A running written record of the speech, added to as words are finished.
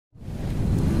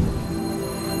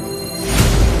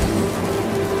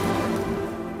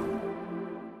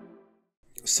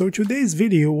So today's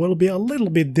video will be a little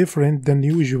bit different than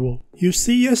usual. You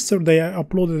see, yesterday I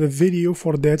uploaded a video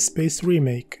for Dead Space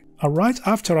Remake. And right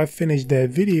after I finished that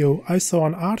video, I saw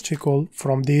an article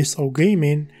from DSO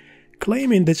Gaming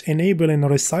claiming that enabling a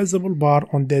resizable bar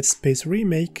on Dead Space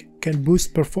Remake can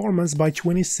boost performance by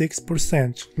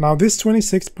 26%. Now this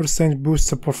 26% boost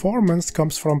to performance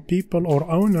comes from people or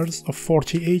owners of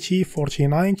 4080,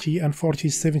 4090 and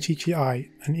 4070 Ti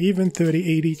and even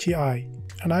 3080 Ti.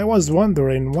 And I was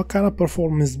wondering what kind of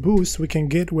performance boost we can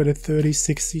get with a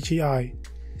 3060 Ti.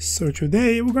 So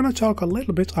today we're gonna talk a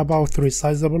little bit about the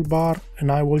resizable bar,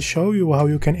 and I will show you how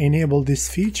you can enable this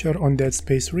feature on Dead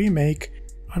Space Remake,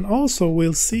 and also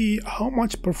we'll see how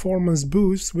much performance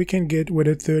boost we can get with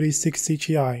a 3060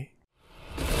 Ti.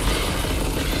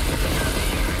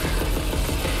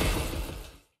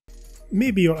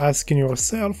 Maybe you're asking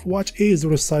yourself, what is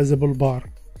resizable bar?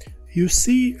 You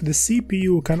see, the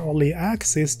CPU can only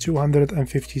access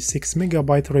 256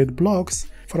 MB RAID blocks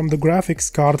from the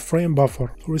graphics card frame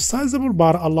buffer. Resizable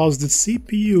bar allows the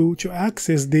CPU to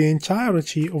access the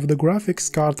entirety of the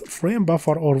graphics card frame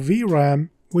buffer or VRAM,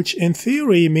 which in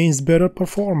theory means better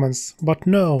performance, but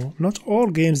no, not all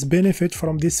games benefit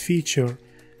from this feature.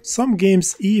 Some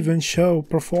games even show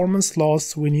performance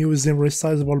loss when using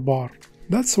resizable bar.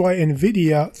 That's why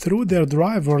Nvidia, through their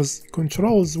drivers,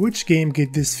 controls which game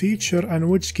get this feature and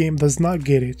which game does not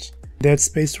get it. Dead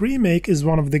Space Remake is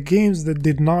one of the games that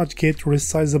did not get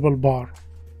resizable bar.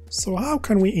 So how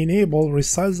can we enable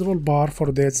resizable bar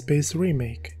for Dead Space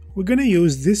Remake? We're gonna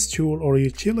use this tool or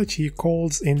utility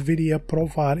called Nvidia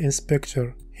Profile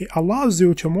Inspector. It allows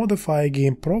you to modify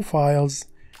game profiles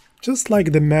just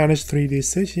like the Manage 3D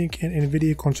setting in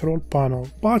Nvidia control panel,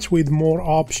 but with more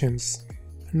options.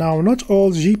 Now, not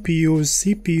all GPUs,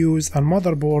 CPUs and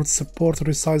motherboards support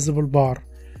resizable bar.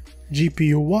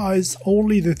 GPU-wise,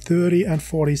 only the 30 and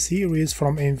 40 series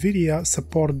from Nvidia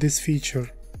support this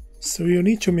feature. So you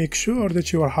need to make sure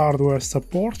that your hardware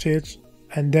supports it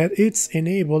and that it's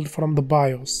enabled from the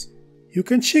BIOS. You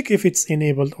can check if it's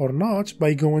enabled or not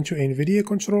by going to Nvidia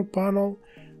control panel,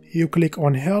 you click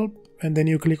on Help and then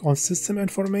you click on System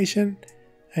Information,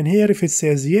 and here if it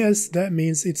says yes, that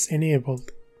means it's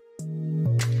enabled.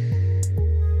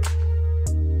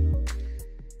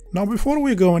 Now before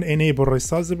we go and enable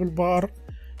resizable bar,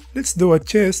 let's do a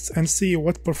test and see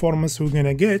what performance we're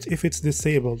gonna get if it's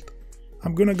disabled.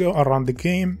 I'm gonna go around the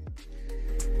game.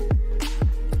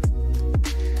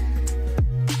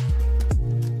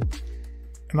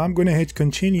 And I'm gonna hit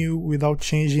continue without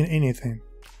changing anything.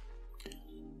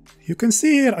 You can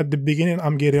see here at the beginning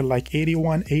I'm getting like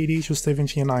 81, 80 to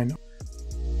 79.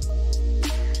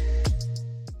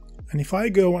 And if I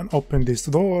go and open this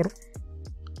door,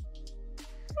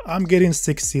 I'm getting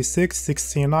 66,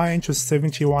 69 to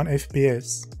 71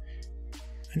 FPS.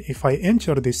 And if I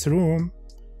enter this room,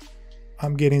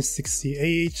 I'm getting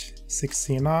 68,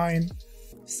 69,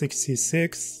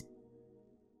 66.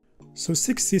 So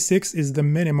 66 is the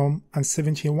minimum and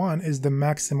 71 is the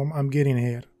maximum I'm getting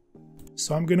here.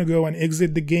 So I'm gonna go and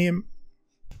exit the game.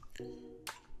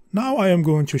 Now I am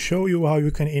going to show you how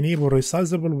you can enable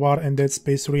resizable bar in Dead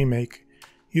Space Remake.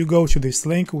 You go to this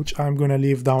link, which I'm gonna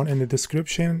leave down in the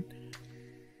description.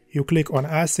 You click on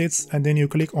Assets and then you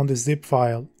click on the zip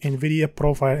file, Nvidia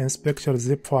Profile Inspector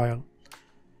zip file.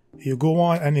 You go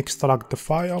on and extract the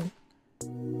file.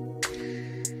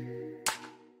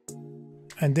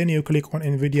 And then you click on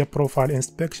Nvidia Profile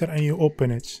Inspector and you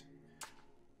open it.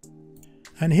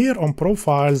 And here on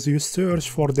Profiles you search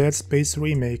for Dead Space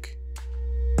Remake.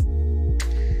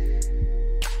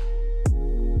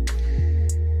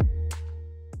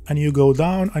 And you go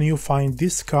down and you find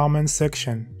this comment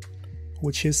section,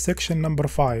 which is section number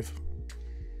 5.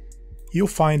 You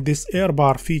find this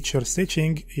AirBar feature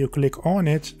setting, you click on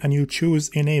it and you choose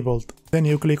enabled. Then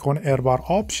you click on AirBar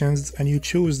options and you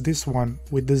choose this one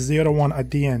with the 01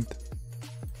 at the end.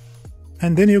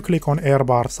 And then you click on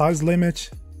AirBar size limit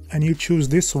and you choose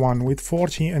this one with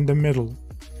 40 in the middle.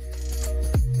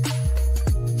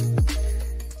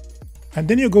 And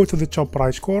then you go to the top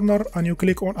right corner and you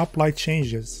click on apply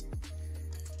changes.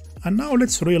 And now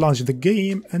let's relaunch the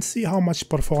game and see how much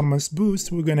performance boost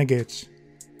we're gonna get.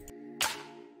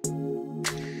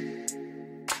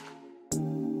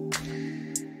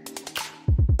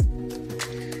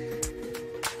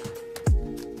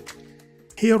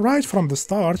 Here right from the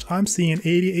start I'm seeing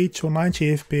 88 to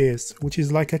 90 FPS, which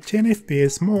is like a 10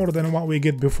 FPS more than what we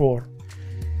get before.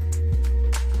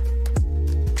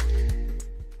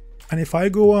 And if I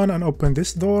go on and open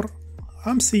this door,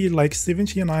 I'm seeing like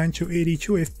 79 to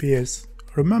 82 FPS.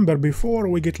 Remember before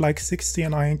we get like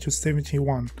 69 to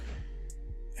 71.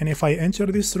 And if I enter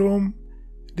this room,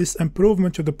 this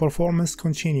improvement to the performance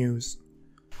continues.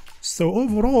 So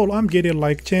overall I'm getting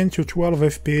like 10 to 12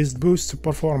 FPS boost to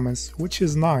performance, which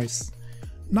is nice.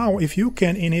 Now if you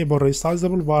can enable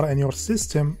resizable bar in your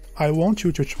system, I want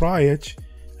you to try it,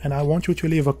 and I want you to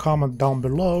leave a comment down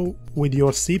below with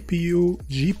your CPU,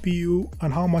 GPU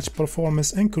and how much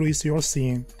performance increase you're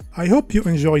seeing. I hope you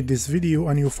enjoyed this video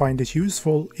and you find it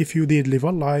useful. If you did, leave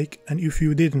a like, and if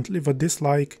you didn't, leave a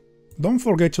dislike. Don't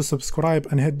forget to subscribe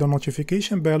and hit the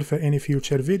notification bell for any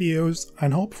future videos,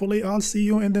 and hopefully I'll see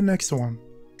you in the next one.